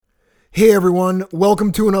Hey everyone,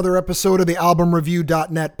 welcome to another episode of the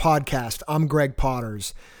albumreview.net podcast. I'm Greg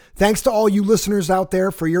Potters. Thanks to all you listeners out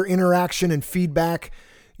there for your interaction and feedback.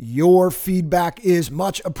 Your feedback is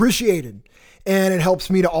much appreciated, and it helps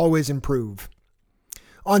me to always improve.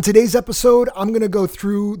 On today's episode, I'm going to go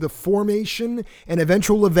through the formation and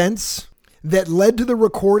eventual events that led to the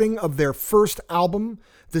recording of their first album,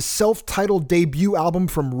 the self-titled debut album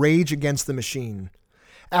from Rage Against the Machine.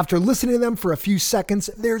 After listening to them for a few seconds,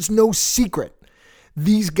 there's no secret.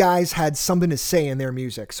 These guys had something to say in their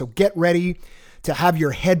music, so get ready to have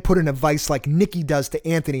your head put in a vice like Nicky does to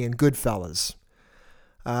Anthony in Goodfellas.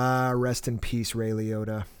 Rest in peace, Ray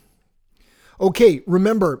Liotta. Okay,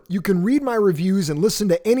 remember, you can read my reviews and listen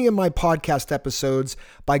to any of my podcast episodes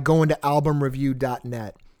by going to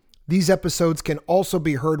albumreview.net. These episodes can also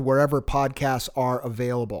be heard wherever podcasts are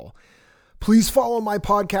available. Please follow my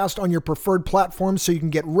podcast on your preferred platform so you can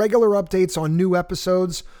get regular updates on new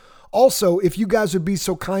episodes. Also, if you guys would be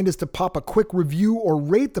so kind as to pop a quick review or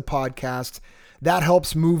rate the podcast, that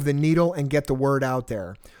helps move the needle and get the word out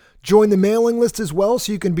there. Join the mailing list as well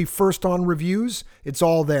so you can be first on reviews. It's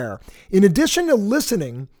all there. In addition to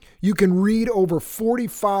listening, you can read over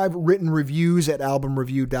 45 written reviews at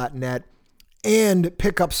albumreview.net and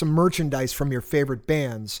pick up some merchandise from your favorite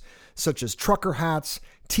bands, such as trucker hats,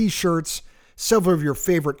 t-shirts, several of your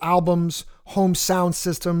favorite albums, home sound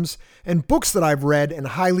systems, and books that I've read and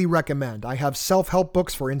highly recommend. I have self-help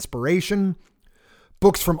books for inspiration,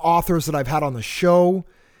 books from authors that I've had on the show,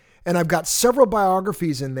 and I've got several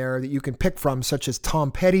biographies in there that you can pick from, such as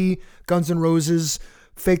Tom Petty, Guns N' Roses,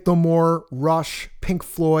 Faith No More, Rush, Pink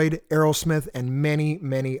Floyd, Aerosmith, and many,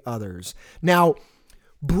 many others. Now,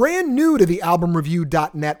 brand new to the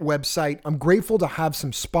albumreview.net website, I'm grateful to have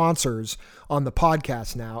some sponsors on the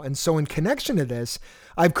podcast now. And so in connection to this,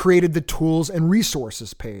 I've created the tools and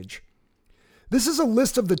resources page. This is a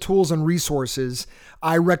list of the tools and resources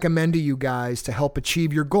I recommend to you guys to help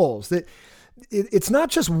achieve your goals. It's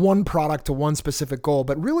not just one product to one specific goal,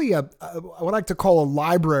 but really I would like to call a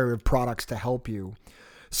library of products to help you.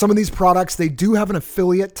 Some of these products, they do have an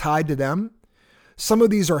affiliate tied to them. Some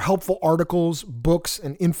of these are helpful articles, books,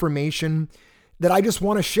 and information that I just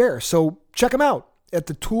want to share. So check them out at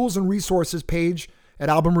the tools and resources page at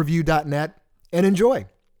albumreview.net and enjoy.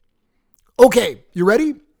 Okay, you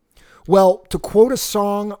ready? Well, to quote a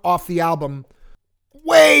song off the album,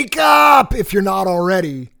 wake up if you're not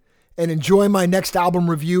already, and enjoy my next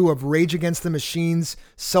album review of Rage Against the Machine's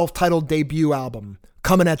self-titled debut album.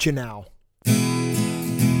 Coming at you now.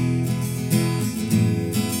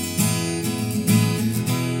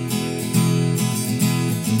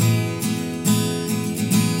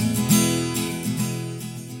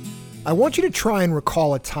 I want you to try and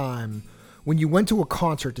recall a time when you went to a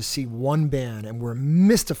concert to see one band and were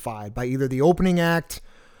mystified by either the opening act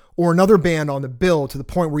or another band on the bill to the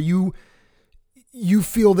point where you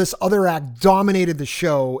feel this other act dominated the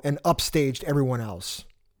show and upstaged everyone else.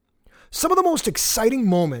 Some of the most exciting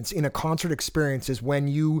moments in a concert experience is when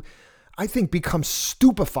you, I think, become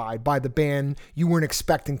stupefied by the band you weren't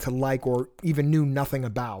expecting to like or even knew nothing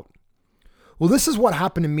about. Well, this is what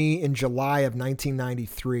happened to me in July of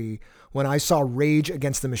 1993 when I saw Rage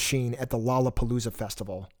Against the Machine at the Lollapalooza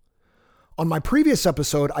Festival. On my previous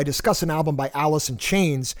episode, I discussed an album by Alice in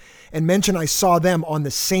Chains and mentioned I saw them on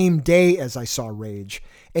the same day as I saw Rage.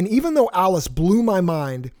 And even though Alice blew my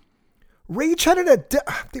mind, Rage had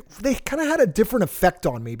they kind of had a different effect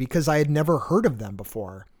on me because I had never heard of them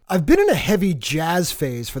before. I've been in a heavy jazz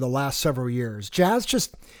phase for the last several years. Jazz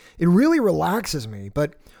it really relaxes me,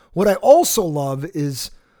 but what I also love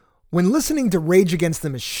is when listening to Rage Against the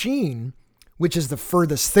Machine, which is the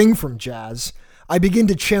furthest thing from jazz, I begin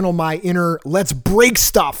to channel my inner let's break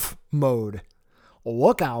stuff mode.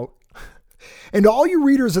 Look out. And to all you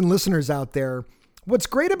readers and listeners out there, what's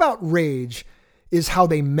great about Rage is how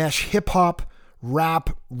they mesh hip hop, rap,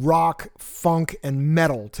 rock, funk, and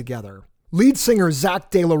metal together. Lead singer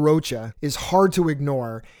Zach De La Rocha is hard to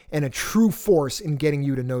ignore and a true force in getting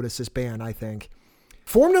you to notice this band, I think.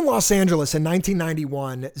 Formed in Los Angeles in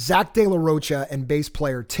 1991, Zach De La Rocha and bass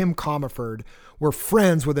player Tim Comerford were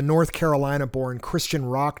friends with a North Carolina-born Christian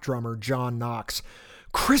rock drummer John Knox.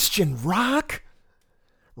 Christian rock?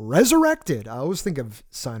 Resurrected. I always think of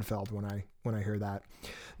Seinfeld when I hear that.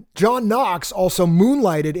 John Knox also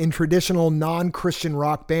moonlighted in traditional non-Christian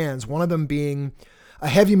rock bands, one of them being a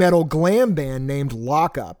heavy metal glam band named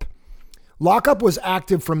Lock Up. Lock Up was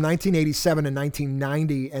active from 1987 to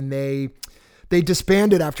 1990, and they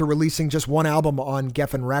disbanded after releasing just one album on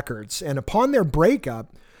Geffen Records. And upon their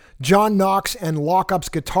breakup, John Knox and Lock Up's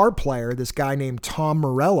guitar player, this guy named Tom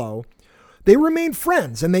Morello, They remained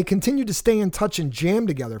friends and they continued to stay in touch and jam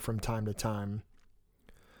together from time to time.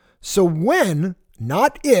 So when,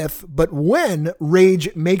 not if, but when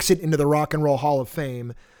Rage makes it into the Rock and Roll Hall of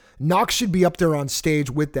Fame, Nuys should be up there on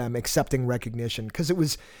stage with them accepting recognition, because it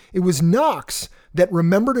was Nuys that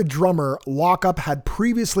remembered a drummer Lockup had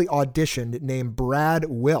previously auditioned named Brad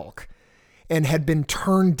Wilk and had been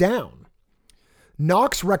turned down.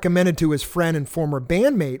 Nuys recommended to his friend and former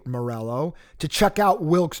bandmate Morello to check out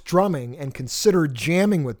Wilk's drumming and consider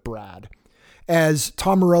jamming with Brad. As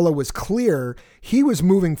Tom Morello was clear, he was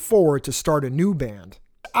moving forward to start a new band.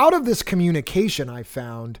 Out of this communication, I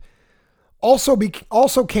found, also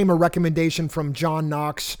came a recommendation from John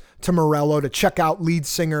Nuys to Morello to check out lead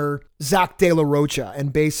singer Zach De La Rocha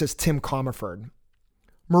and bassist Tim Comerford.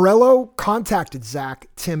 Morello contacted Zach,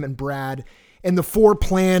 Tim, and Brad, and the four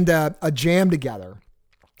planned a jam together.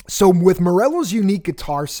 So with Morello's unique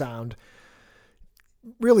guitar sound,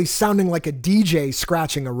 really sounding like a DJ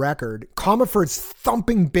scratching a record, Comerford's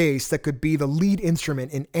thumping bass that could be the lead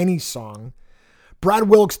instrument in any song, Brad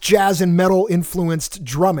Wilk's jazz and metal influenced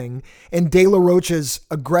drumming, and De La Rocha's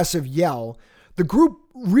aggressive yell, the group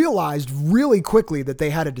realized really quickly that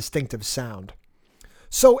they had a distinctive sound.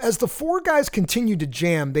 So as the four guys continued to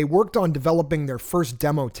jam, they worked on developing their first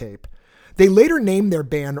demo tape. They later named their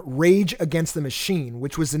band Rage Against the Machine,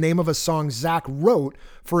 which was the name of a song Zach wrote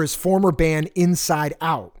for his former band Inside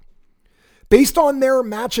Out. Based on their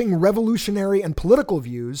matching revolutionary and political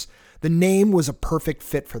views, the name was a perfect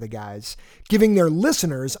fit for the guys, giving their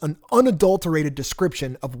listeners an unadulterated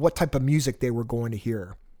description of what type of music they were going to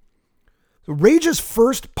hear. So Rage's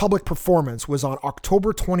first public performance was on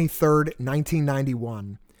October 23rd,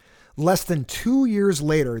 1991. Less than 2 years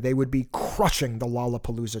later, they would be crushing the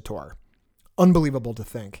Lollapalooza tour. Unbelievable to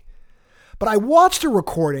think. But I watched a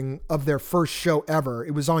recording of their first show ever.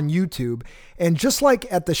 It was on YouTube. And just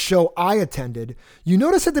like at the show I attended, you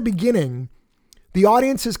notice at the beginning, the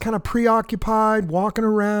audience is kind of preoccupied, walking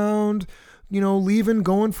around, leaving,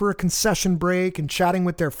 going for a concession break and chatting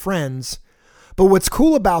with their friends. But what's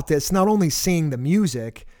cool about this, not only seeing the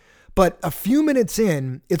music, but a few minutes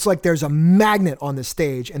in, it's like there's a magnet on the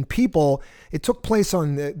stage and people, it took place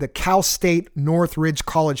on the Cal State Northridge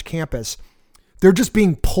College campus. They're just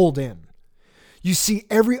being pulled in. You see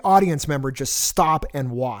every audience member just stop and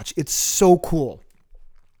watch. It's so cool.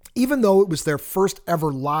 Even though it was their first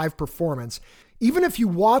ever live performance, even if you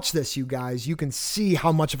watch this, you guys, you can see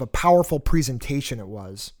how much of a powerful presentation it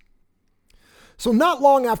was. So not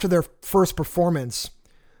long after their first performance,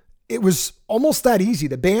 it was almost that easy.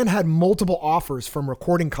 The band had multiple offers from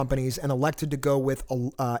recording companies and elected to go with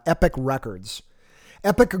Epic Records.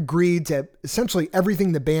 Epic agreed to essentially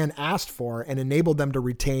everything the band asked for and enabled them to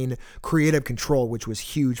retain creative control, which was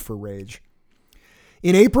huge for Rage.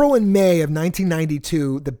 In April and May of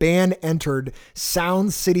 1992, the band entered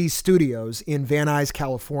Sound City Studios in Van Nuys,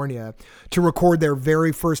 California, to record their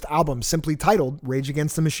very first album, simply titled Rage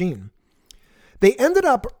Against the Machine. They ended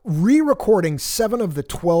up re-recording 7 of the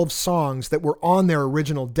 12 songs that were on their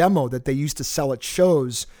original demo that they used to sell at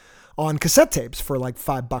shows on cassette tapes for like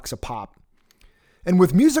 $5 a pop. And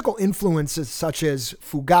with musical influences such as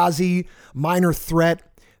Fugazi, Minor Threat,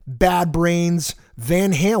 Bad Brains,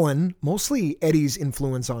 Van Halen, mostly Eddie's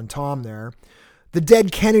influence on Tom there, the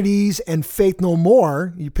Dead Kennedys, and Faith No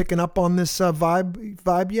More, you picking up on this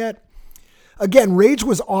vibe yet? Again, Rage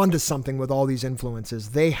was onto something with all these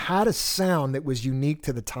influences. They had a sound that was unique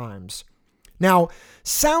to the times. Now,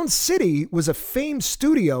 Sound City was a famed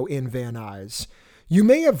studio in Van Nuys. You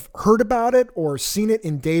may have heard about it or seen it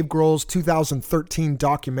in Dave Grohl's 2013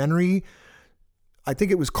 documentary. I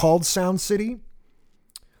think it was called Sound City.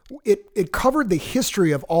 It covered the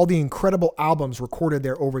history of all the incredible albums recorded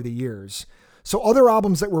there over the years. So other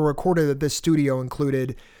albums that were recorded at this studio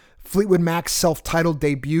included Fleetwood Mac's self-titled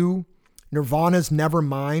debut, Nirvana's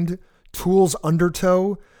Nevermind, Tool's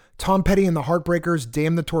Undertow, Tom Petty and the Heartbreakers'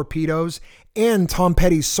 Damn the Torpedoes, and Tom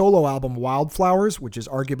Petty's solo album Wildflowers, which is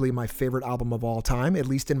arguably my favorite album of all time, at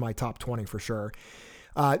least in my top 20 for sure.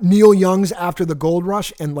 Neil Young's After the Gold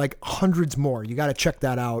Rush, and like hundreds more. You got to check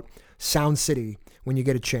that out, Sound City, when you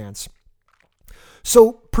get a chance.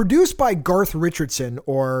 So produced by Garth Richardson,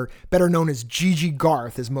 or better known as Gigi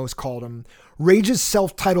Garth, as most called him, Rage's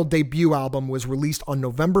self-titled debut album was released on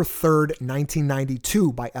November 3rd,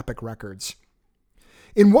 1992 by Epic Records.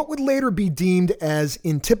 In what would later be deemed as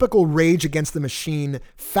in typical Rage Against the Machine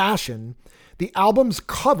fashion, the album's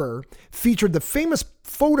cover featured the famous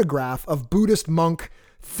photograph of Buddhist monk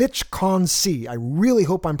Thich Khan Si. I really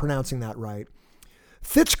hope I'm pronouncing that right.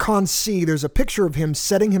 Thich Con C, there's a picture of him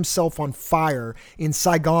setting himself on fire in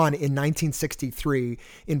Saigon in 1963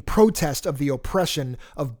 in protest of the oppression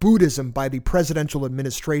of Buddhism by the presidential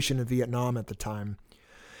administration of Vietnam at the time.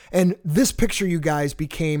 And this picture, you guys,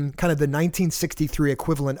 became kind of the 1963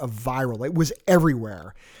 equivalent of viral. It was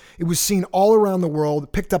everywhere. It was seen all around the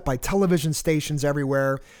world, picked up by television stations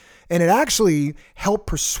everywhere. And it actually helped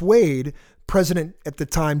persuade President at the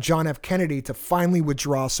time, John F. Kennedy, to finally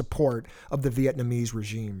withdraw support of the Vietnamese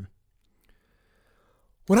regime.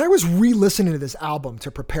 When I was re-listening to this album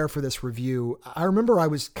to prepare for this review, I remember I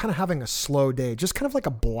was kind of having a slow day, just kind of like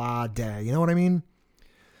a blah day. You know what I mean?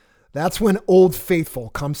 That's when Old Faithful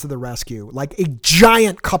comes to the rescue, like a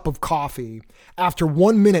giant cup of coffee. After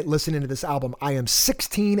 1 minute listening to this album, I am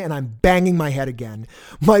 16 and I'm banging my head again.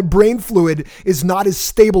 My brain fluid is not as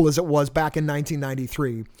stable as it was back in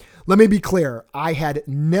 1993. Let me be clear, I had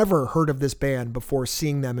never heard of this band before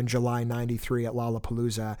seeing them in July 93 at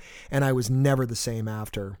Lollapalooza, and I was never the same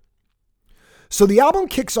after. So the album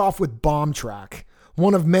kicks off with Bomb Track,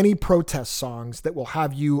 one of many protest songs that will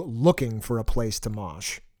have you looking for a place to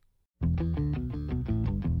mosh.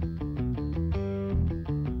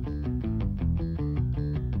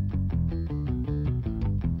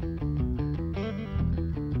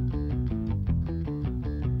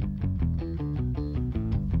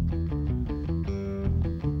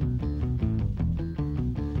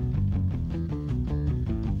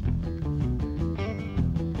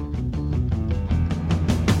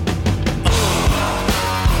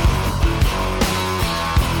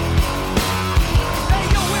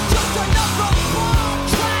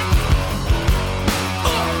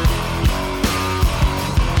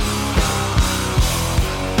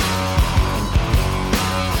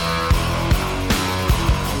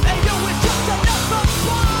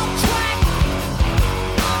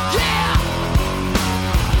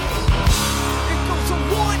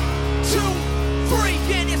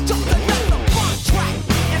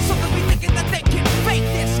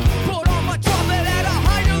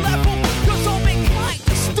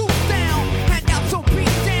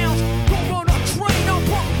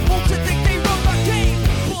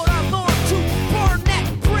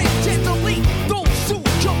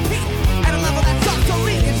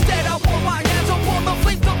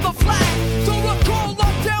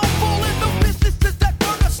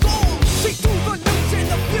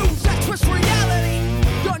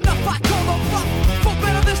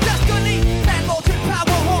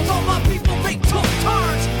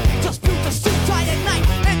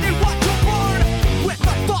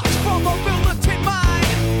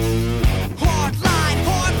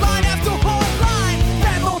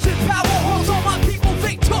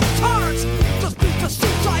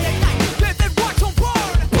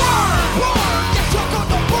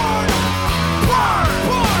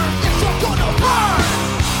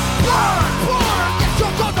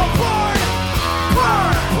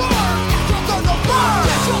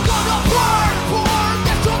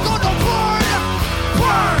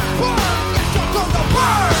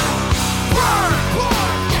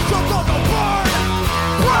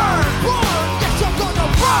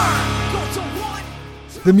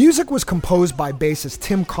 The music was composed by bassist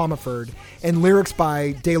Tim Commerford and lyrics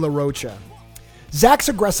by De La Rocha. Zach's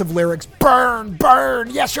aggressive lyrics, "Burn,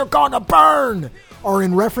 burn, yes, you're gonna burn," are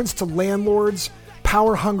in reference to landlords,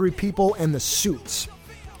 power-hungry people, and the Suits.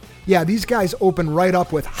 Yeah, these guys open right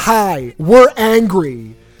up with, "Hi, we're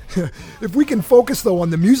angry." If we can focus, though,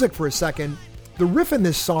 on the music for a second, the riff in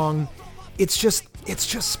this song, it's just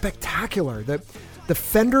spectacular. The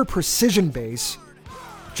Fender Precision bass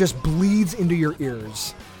just bleeds into your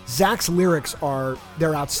ears. Zach's lyrics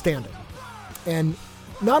they're outstanding. And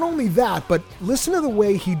not only that, but listen to the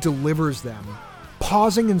way he delivers them,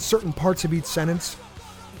 pausing in certain parts of each sentence,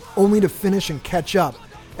 only to finish and catch up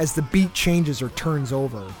as the beat changes or turns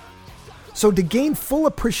over. So to gain full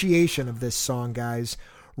appreciation of this song, guys,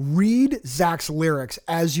 read Zach's lyrics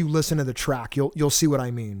as you listen to the track. You'll see what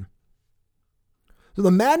I mean. So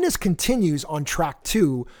the madness continues on track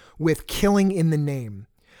 2 with Killing in the Name.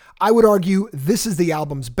 I would argue this is the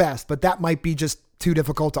album's best, but that might be just too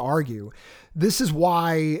difficult to argue. This is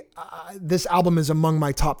why this album is among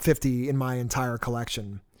my top 50 in my entire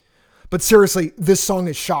collection. But seriously, this song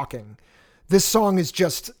is shocking. This song is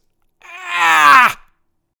just...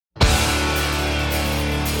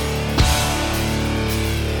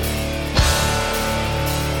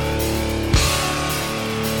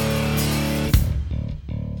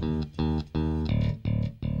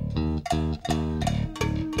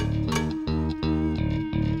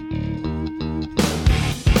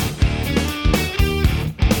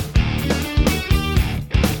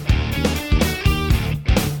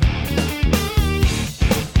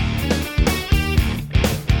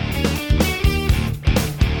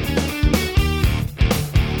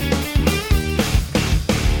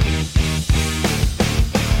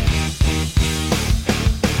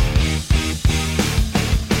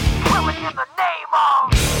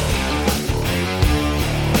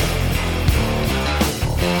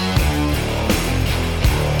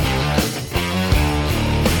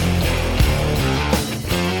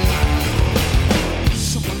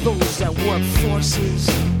 work forces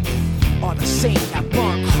are the same that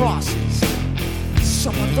burn crosses.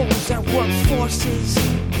 Some of those that work forces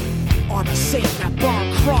are the same that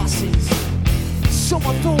burn crosses. Some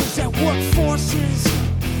of those that work forces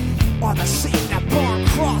are the same that burn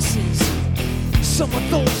crosses. Some of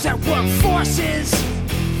those that work forces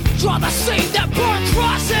are the same that burn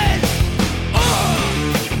crosses.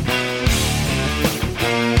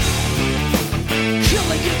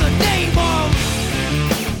 Killing in the name of.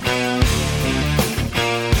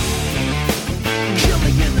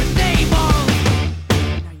 Killing in the name of.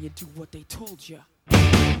 Now you do what they told you.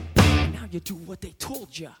 Now you do what they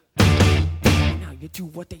told you. Now you do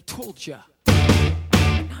what they told you.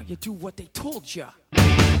 Now you do what they told you.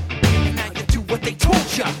 Now you do what they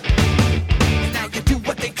told you. Now you do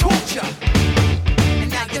what they told you. And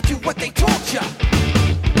now you do what they told you.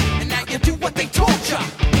 And now you do what they told you.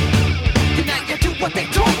 And now you do what they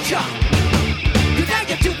told you. And now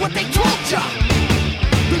you do what they told you.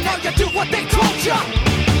 And now you do what they told you.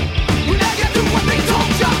 And now you do what they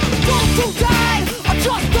told you. Those who died are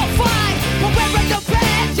justified for wearing the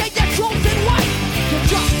badge and your chosen white. You're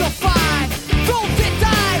justified. Those that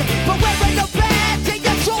died for wearing the badge and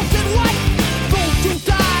your chosen white. Those who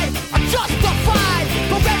died are justified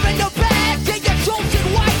for wearing the badge and your chosen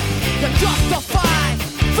white. You're justified.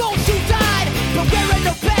 Those who died for wearing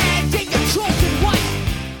the badge and your chosen white.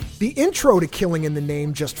 The intro to Killing in the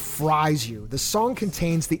Name just fries you. The song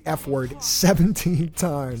contains the F word 17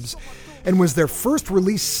 times and was their first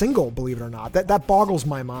release single, believe it or not. That boggles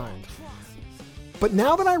my mind. But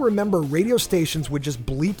now that I remember, radio stations would just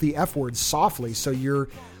bleep the F word softly, so your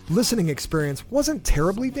listening experience wasn't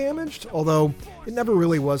terribly damaged, although it never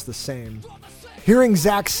really was the same. Hearing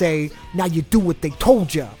Zach say, "Now you do what they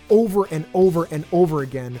told ya," over and over and over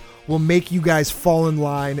again will make you guys fall in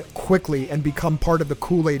line quickly and become part of the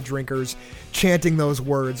Kool-Aid drinkers chanting those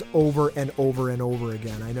words over and over and over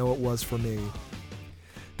again. I know it was for me.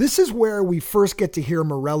 This is where we first get to hear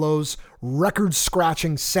Morello's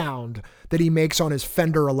record-scratching sound that he makes on his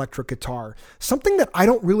Fender electric guitar, something that I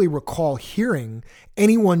don't really recall hearing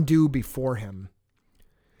anyone do before him.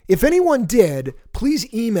 If anyone did,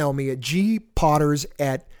 please email me at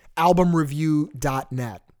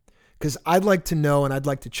gpotters@albumreview.net, because I'd like to know and I'd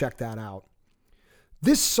like to check that out.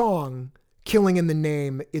 This song, Killing in the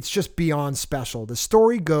Name, it's just beyond special. The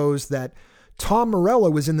story goes that Tom Morello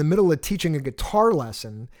was in the middle of teaching a guitar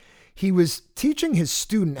lesson. He was teaching his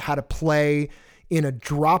student how to play in a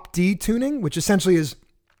drop D tuning, which essentially is,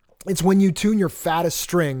 it's when you tune your fattest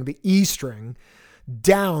string, the E string,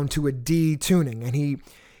 down to a D tuning. And he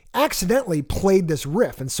accidentally played this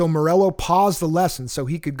riff. And so Morello paused the lesson so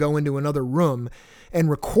he could go into another room and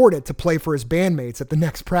record it to play for his bandmates at the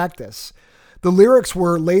next practice. The lyrics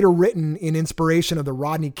were later written in inspiration of the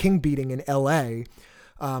Rodney King beating in LA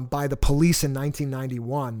by the police in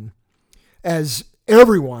 1991. As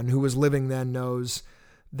everyone who was living then knows,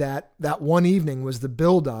 that one evening was the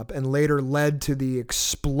buildup and later led to the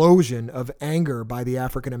explosion of anger by the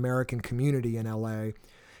African American community in LA,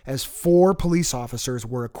 as 4 police officers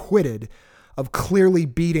were acquitted of clearly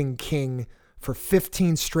beating King for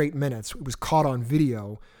 15 straight minutes. It was caught on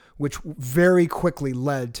video, which very quickly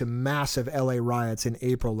led to massive LA riots in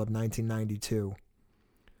April of 1992.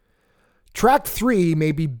 Track 3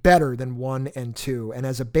 may be better than 1 and 2, and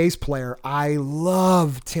as a bass player, I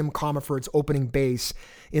love Tim Comerford's opening bass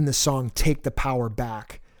in the song Take the Power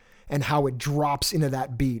Back, and how it drops into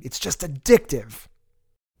that beat. It's just addictive.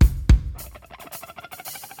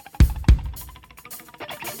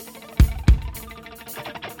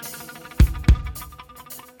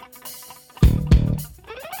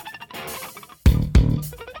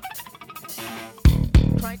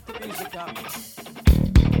 Crank the music up.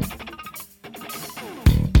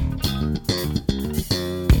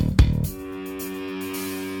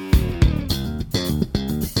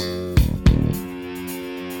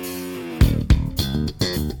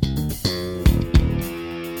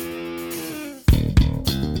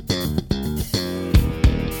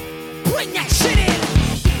 Bring that shit in.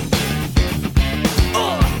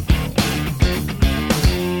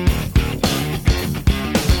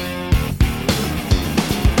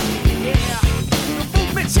 Yeah, the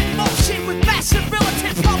movement's in motion with massive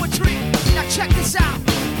militant poetry. Now check this out.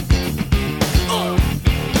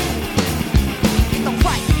 In the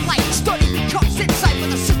right light, study becomes insight for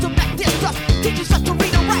the system that dissed us. Teaches us to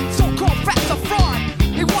read and write, so-called facts are fraud.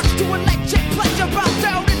 They want to electric pleasure, bow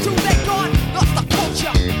down until they're gone. Lost the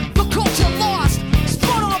culture lost.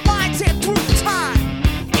 Spun on our minds here through time.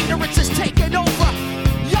 Ignorance is taking over.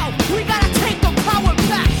 Yo, we gotta take the power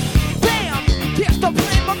back. Bam! Here's the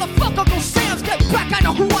plan, motherfucker. Go Sam's, get back. I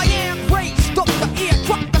know who I am. Raised up the ear,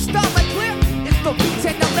 drop the style and clear.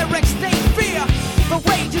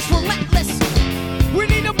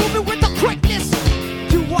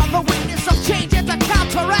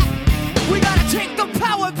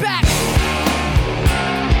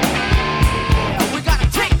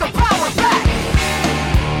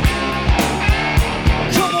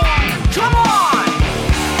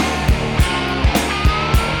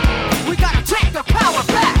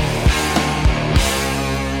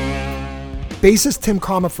 Bassist Tim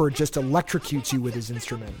Comerford just electrocutes you with his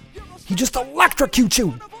instrument. He just electrocutes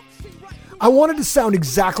you. I wanted to sound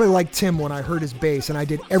exactly like Tim when I heard his bass, and I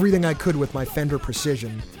did everything I could with my Fender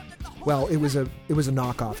Precision. Well, it was a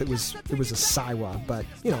knockoff. It was a Saiwa, but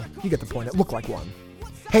you get the point. It looked like one.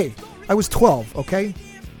 Hey, I was 12, okay?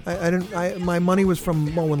 My money was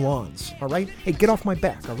from mowing lawns, all right? Hey, get off my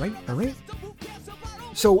back, all right? All right?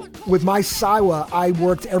 So with my Saiwa, I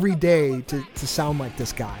worked every day to sound like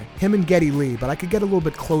this guy, him and Geddy Lee, but I could get a little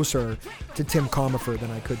bit closer to Tim Comerford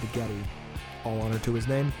than I could to Geddy. All honor to his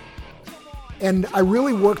name. And I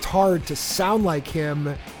really worked hard to sound like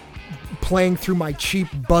him playing through my cheap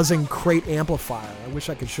buzzing crate amplifier. I wish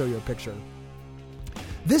I could show you a picture.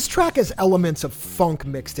 This track has elements of funk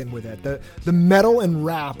mixed in with it. The metal and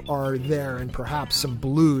rap are there, and perhaps some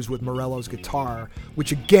blues with Morello's guitar,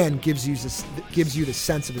 which again gives you the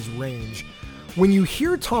sense of his range. When you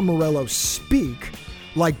hear Tom Morello speak,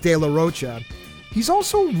 like De La Rocha, he's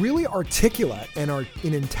also really articulate and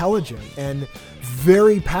intelligent and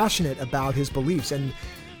very passionate about his beliefs. And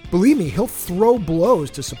believe me, he'll throw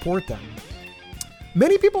blows to support them.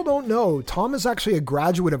 Many people don't know Tom is actually a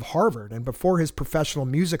graduate of Harvard, and before his professional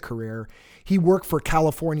music career, he worked for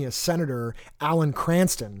California Senator Alan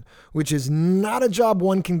Cranston, which is not a job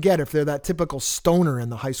one can get if they're that typical stoner in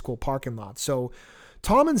the high school parking lot. So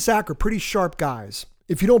Tom and Zach are pretty sharp guys.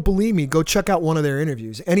 If you don't believe me, go check out one of their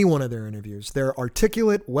interviews, any one of their interviews. They're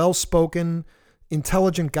articulate, well-spoken,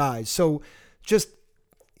 intelligent guys. So just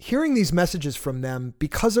hearing these messages from them,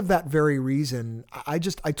 because of that very reason, I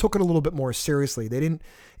took it a little bit more seriously.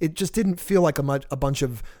 It just didn't feel like a bunch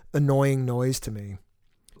of annoying noise to me.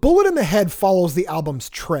 Bullet in the Head follows the album's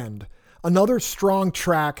trend. Another strong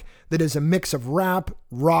track that is a mix of rap,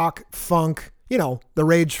 rock, funk, the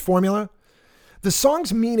Rage formula. The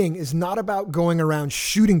song's meaning is not about going around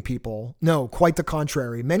shooting people. No, quite the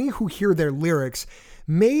contrary. Many who hear their lyrics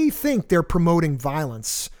may think they're promoting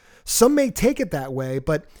violence. Some may take it that way,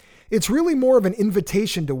 but it's really more of an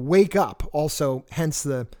invitation to wake up, also hence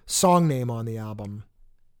the song name on the album.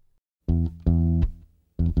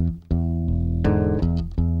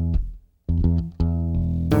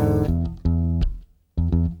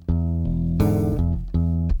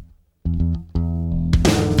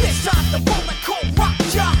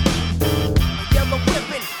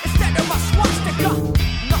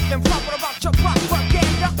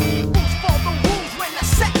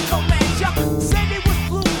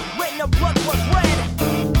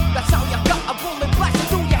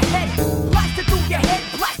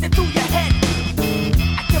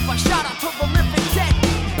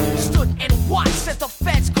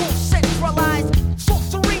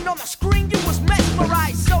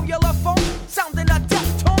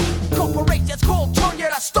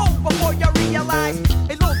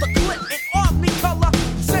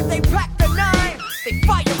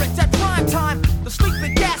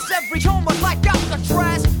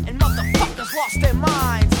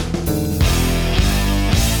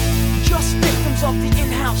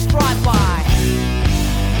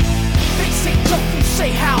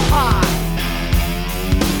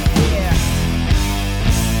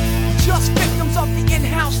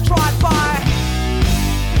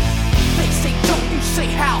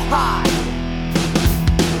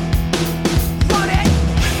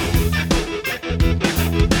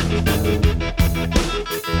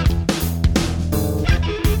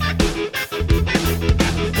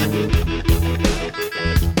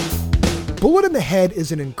 Bullet in the Head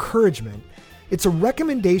is an encouragement. It's a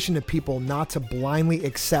recommendation to people not to blindly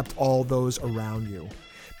accept all those around you.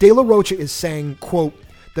 De La Rocha is saying, quote,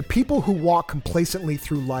 "The people who walk complacently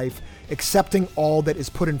through life, accepting all that is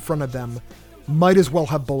put in front of them, might as well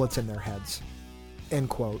have bullets in their heads," end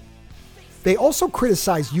quote. They also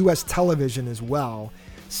criticize U.S. television as well,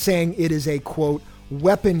 saying it is a, quote,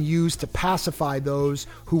 "weapon used to pacify those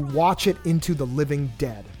who watch it into the living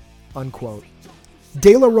dead," unquote.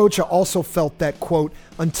 De La Rocha also felt that, quote,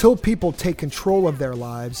 "until people take control of their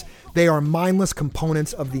lives, they are mindless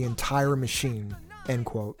components of the entire machine," end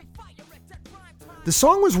quote. The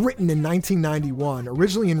song was written in 1991,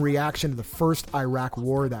 originally in reaction to the first Iraq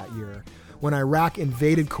War that year, when Iraq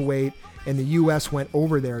invaded Kuwait and the U.S. went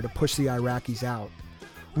over there to push the Iraqis out.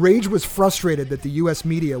 Rage was frustrated that the U.S.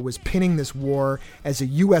 media was pinning this war as a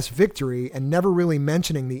U.S. victory and never really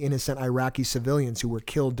mentioning the innocent Iraqi civilians who were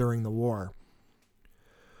killed during the war.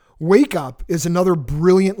 Wake Up is another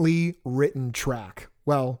brilliantly written track.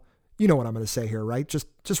 Well, you know what I'm going to say here, right?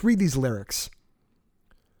 Just read these lyrics.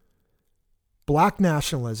 Black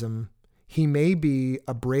nationalism, he may be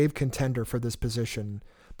a brave contender for this position,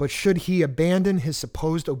 but should he abandon his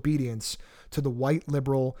supposed obedience to the white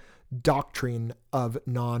liberal doctrine of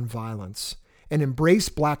nonviolence and embrace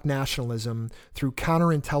black nationalism through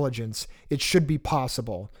counterintelligence, it should be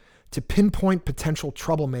possible to pinpoint potential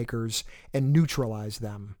troublemakers and neutralize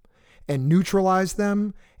them, and neutralize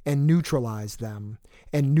them, and neutralize them,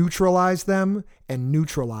 and neutralize them, and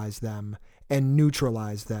neutralize them, and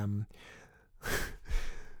neutralize them.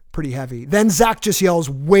 Pretty heavy. Then Zach just yells,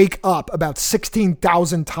 "Wake up," about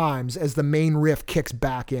 16,000 times as the main riff kicks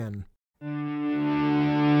back in.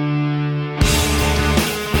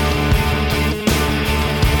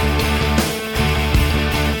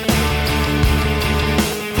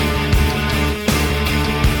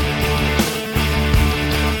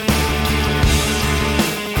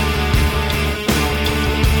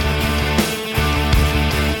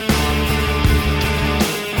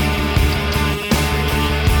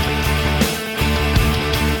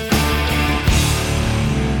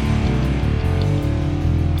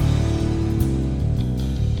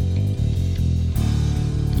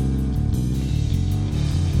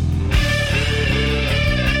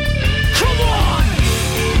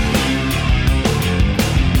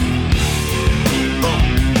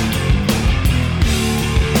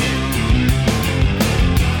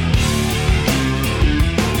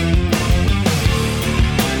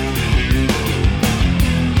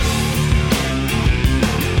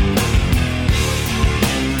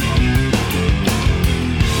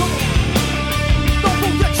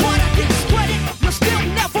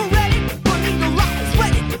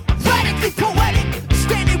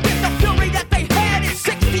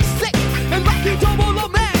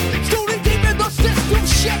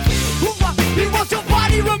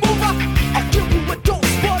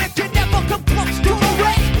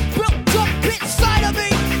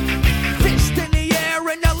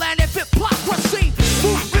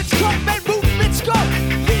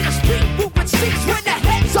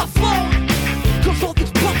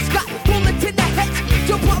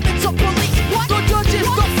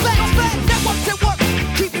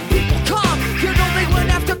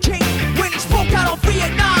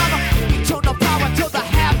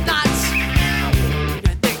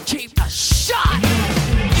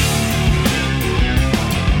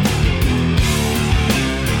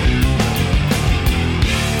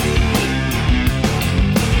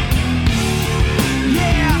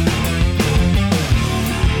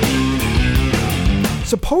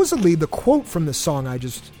 Supposedly, the quote from the song I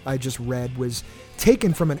just read was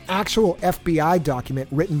taken from an actual FBI document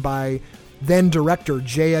written by then director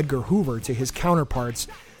J. Edgar Hoover to his counterparts,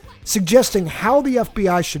 suggesting how the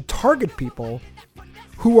FBI should target people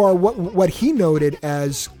who are what he noted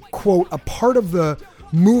as, quote, a part of the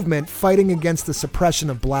movement fighting against the suppression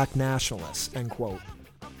of black nationalists, end quote.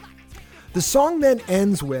 The song then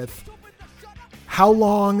ends with, "How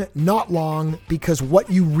long? Not long, because what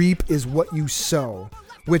you reap is what you sow,"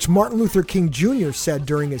 which Martin Luther King Jr. said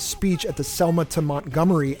during his speech at the Selma to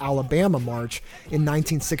Montgomery, Alabama March in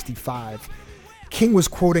 1965. King was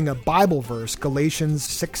quoting a Bible verse, Galatians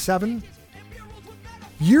 6:7.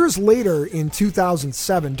 Years later, in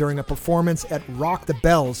 2007, during a performance at Rock the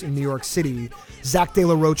Bells in New York City, Zach De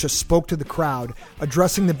La Rocha spoke to the crowd,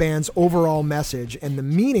 addressing the band's overall message and the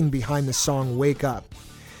meaning behind the song Wake Up.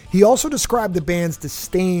 He also described the band's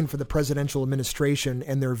disdain for the presidential administration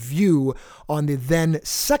and their view on the then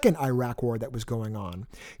second Iraq war that was going on.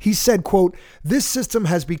 He said, quote, "This system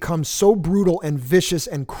has become so brutal and vicious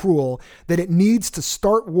and cruel that it needs to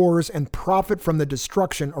start wars and profit from the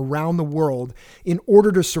destruction around the world in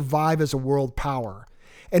order to survive as a world power.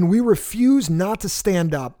 And we refuse not to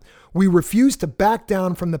stand up. We refuse to back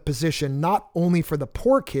down from the position not only for the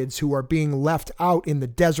poor kids who are being left out in the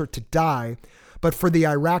desert to die, but for the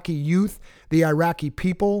Iraqi youth, the Iraqi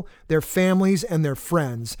people, their families and their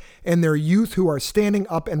friends, and their youth who are standing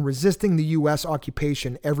up and resisting the U.S.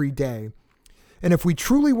 occupation every day. And if we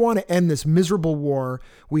truly want to end this miserable war,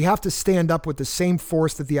 we have to stand up with the same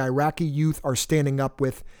force that the Iraqi youth are standing up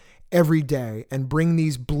with every day and bring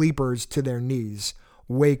these bleepers to their knees.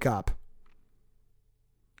 Wake up."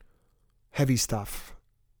 Heavy stuff.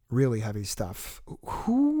 Really heavy stuff.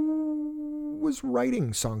 Who was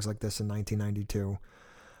writing songs like this in 1992?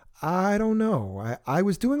 I don't know. I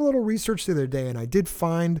was doing a little research the other day, and I did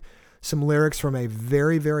find some lyrics from a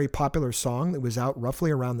very, very popular song that was out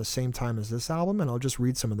roughly around the same time as this album, and I'll just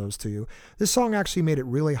read some of those to you. This song actually made it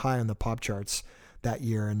really high on the pop charts that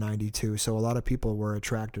year in 92, so a lot of people were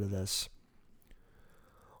attracted to this.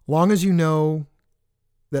 "Long as you know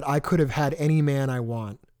that I could have had any man I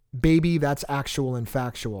want. Baby, that's actual and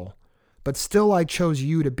factual. But still I chose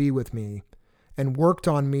you to be with me and worked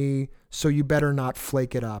on me, so you better not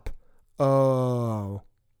flake it up. Oh."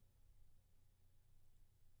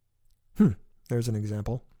 There's an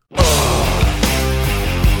example.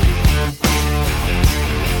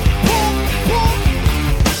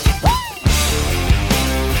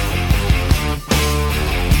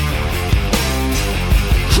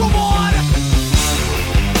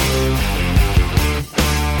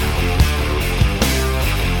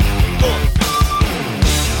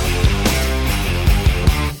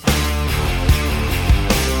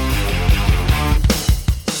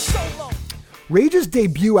 Rage's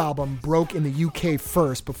debut album broke in the UK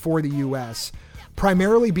first before the US,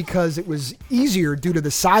 primarily because it was easier due to the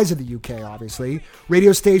size of the UK, obviously.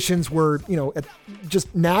 Radio stations were,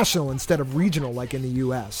 just national instead of regional like in the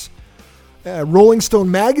US. Rolling Stone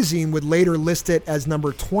magazine would later list it as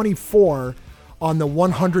number 24 on the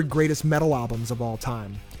 100 greatest metal albums of all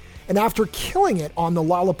time. And after killing it on the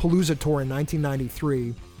Lollapalooza tour in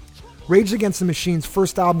 1993, Rage Against the Machine's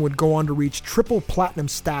first album would go on to reach triple platinum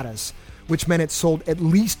status, which meant it sold at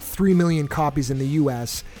least 3 million copies in the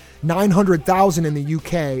US, 900,000 in the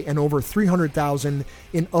UK, and over 300,000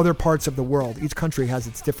 in other parts of the world. Each country has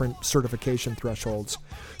its different certification thresholds.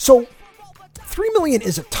 So 3 million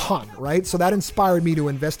is a ton, right? So that inspired me to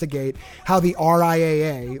investigate how the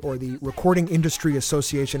RIAA, or the Recording Industry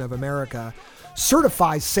Association of America,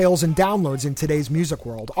 certifies sales and downloads in today's music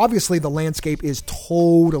world. Obviously, the landscape is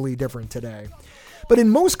totally different today. But in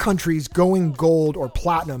most countries, going gold or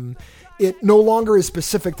platinum, it no longer is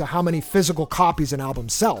specific to how many physical copies an album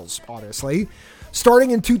sells, obviously.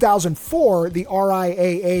 Starting in 2004, the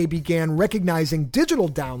RIAA began recognizing digital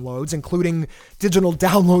downloads, including digital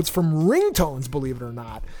downloads from ringtones, believe it or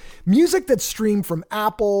not. Music that's streamed from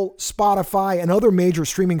Apple, Spotify, and other major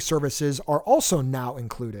streaming services are also now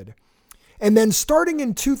included. And then starting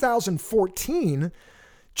in 2014,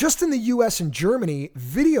 just in the US and Germany,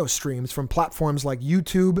 video streams from platforms like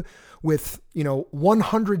YouTube with,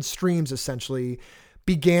 100 streams essentially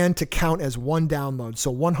began to count as one download. So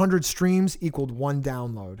 100 streams equaled one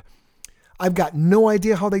download. I've got no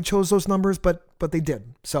idea how they chose those numbers, but they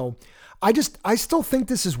did. So I still think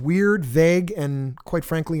this is weird, vague, and quite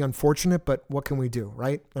frankly unfortunate, but what can we do,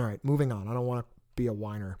 right? All right, moving on. I don't want to be a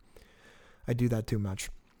whiner. I do that too much.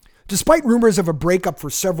 Despite rumors of a breakup for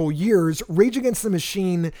several years, Rage Against the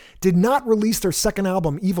Machine did not release their second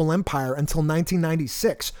album, Evil Empire, until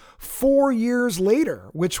 1996, 4 years later,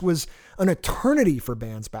 which was an eternity for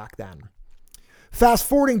bands back then. Fast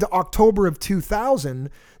forwarding to October of 2000,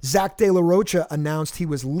 Zach De La Rocha announced he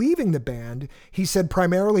was leaving the band. He said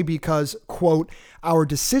primarily because, quote, "Our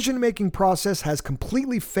decision-making process has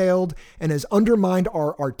completely failed and has undermined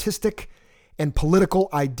our artistic and political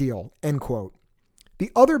ideal," end quote.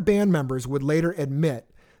 The other band members would later admit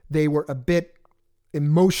they were a bit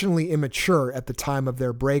emotionally immature at the time of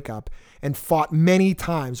their breakup and fought many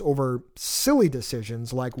times over silly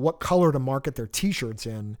decisions like what color to market their t-shirts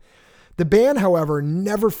in. The band, however,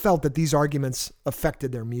 never felt that these arguments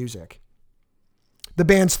affected their music. The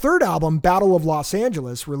band's third album, Battle of Los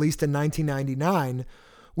Angeles, released in 1999,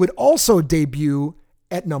 would also debut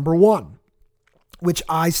at number 1, which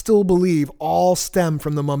I still believe all stem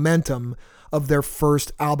from the momentum of their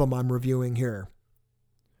first album I'm reviewing here.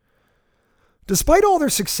 Despite all their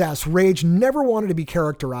success, Rage never wanted to be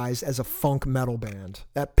characterized as a funk metal band.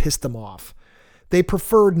 That pissed them off. They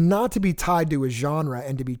preferred not to be tied to a genre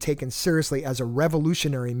and to be taken seriously as a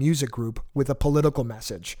revolutionary music group with a political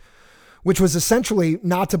message, which was essentially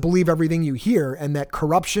not to believe everything you hear and that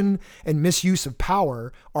corruption and misuse of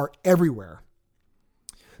power are everywhere.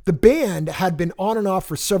 The band had been on and off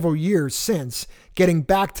for several years since, getting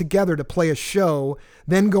back together to play a show,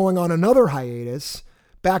 then going on another hiatus,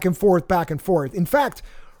 back and forth, back and forth. In fact,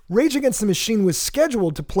 Rage Against the Machine was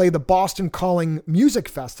scheduled to play the Boston Calling Music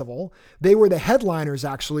Festival. They were the headliners,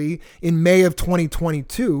 actually, in May of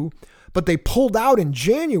 2022, but they pulled out in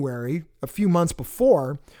January, a few months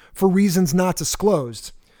before, for reasons not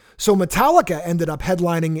disclosed. So Metallica ended up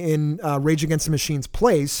headlining in Rage Against the Machine's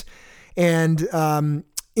place, and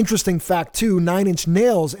interesting fact too, Nine Inch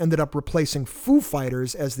Nails ended up replacing Foo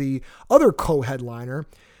Fighters as the other co-headliner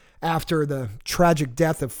after the tragic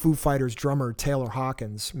death of Foo Fighters drummer Taylor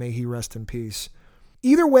Hawkins. May he rest in peace.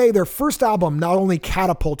 Either way, their first album not only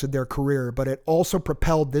catapulted their career, but it also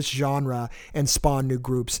propelled this genre and spawned new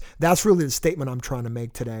groups. That's really the statement I'm trying to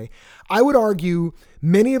make today. I would argue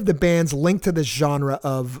many of the bands linked to this genre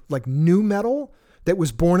of like nu metal that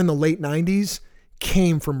was born in the late 90s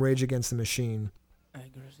came from Rage Against the Machine.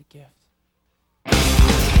 Anger is a gift.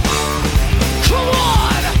 Come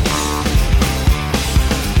on!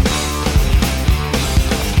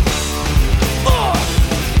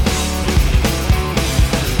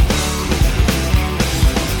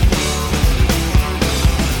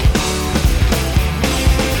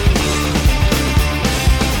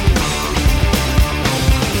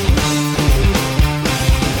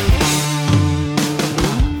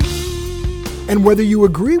 And whether you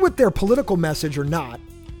agree with their political message or not,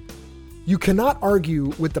 you cannot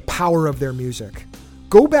argue with the power of their music.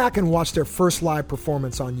 Go back and watch their first live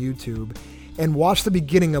performance on YouTube and watch the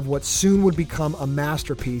beginning of what soon would become a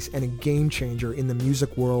masterpiece and a game changer in the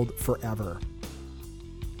music world forever.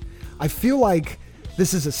 I feel like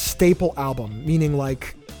This is a staple album, meaning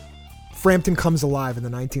like Frampton Comes Alive in the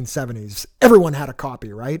 1970s. Everyone had a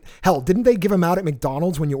copy, right? Hell, didn't they give them out at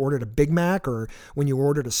McDonald's when you ordered a Big Mac or when you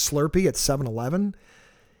ordered a Slurpee at 7-Eleven?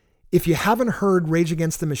 If you haven't heard Rage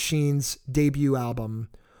Against the Machine's debut album,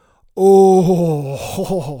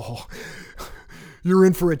 oh, you're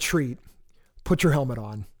in for a treat. Put your helmet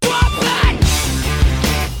on.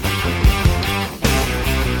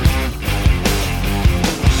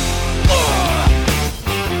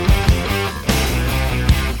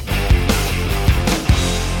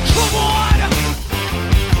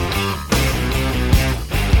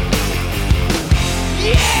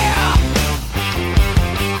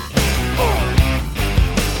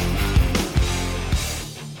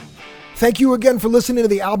 Thank you again for listening to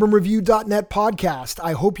the AlbumReview.net podcast.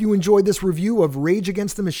 I hope you enjoyed this review of Rage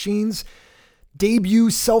Against the Machine's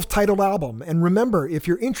debut self-titled album. And remember, if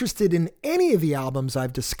you're interested in any of the albums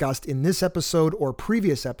I've discussed in this episode or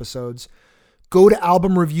previous episodes, go to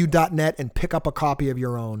AlbumReview.net and pick up a copy of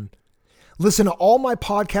your own. Listen to all my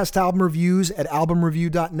podcast album reviews at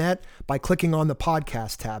AlbumReview.net by clicking on the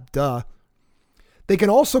podcast tab. Duh. They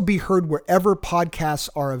can also be heard wherever podcasts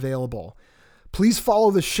are available. Please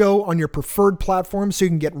follow the show on your preferred platform so you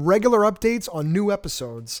can get regular updates on new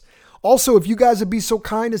episodes. Also, if you guys would be so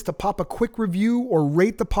kind as to pop a quick review or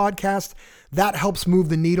rate the podcast, that helps move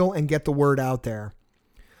the needle and get the word out there.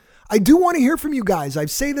 I do want to hear from you guys. I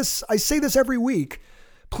say this every week.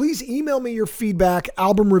 Please email me your feedback,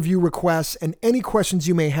 album review requests, and any questions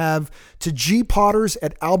you may have to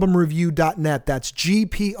gpotters@albumreview.net. That's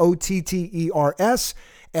GPOTTERS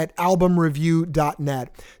at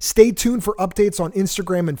albumreview.net. Stay tuned for updates on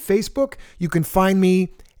Instagram and Facebook. You can find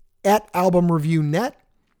me at albumreviewnet.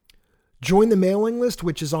 Join the mailing list,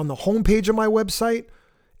 which is on the homepage of my website,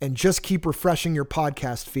 and just keep refreshing your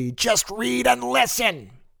podcast feed. Just read and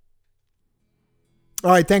listen.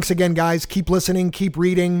 All right, thanks again, guys. Keep listening, keep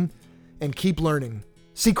reading, and keep learning.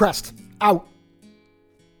 Seacrest, out.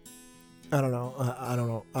 I don't know why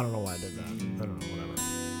I did that. I don't know, whatever.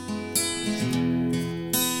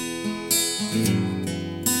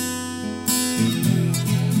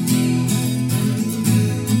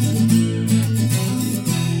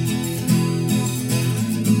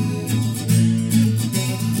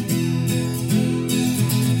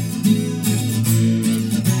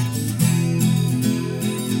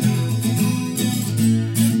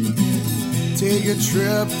 Take a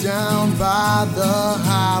trip down by the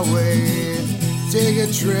highway. Take a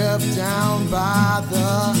trip down by the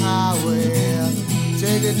highway.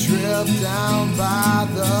 Take a trip down by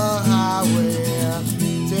the highway.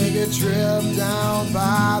 Take a trip down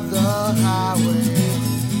by the highway.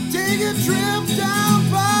 Take a trip down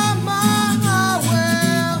by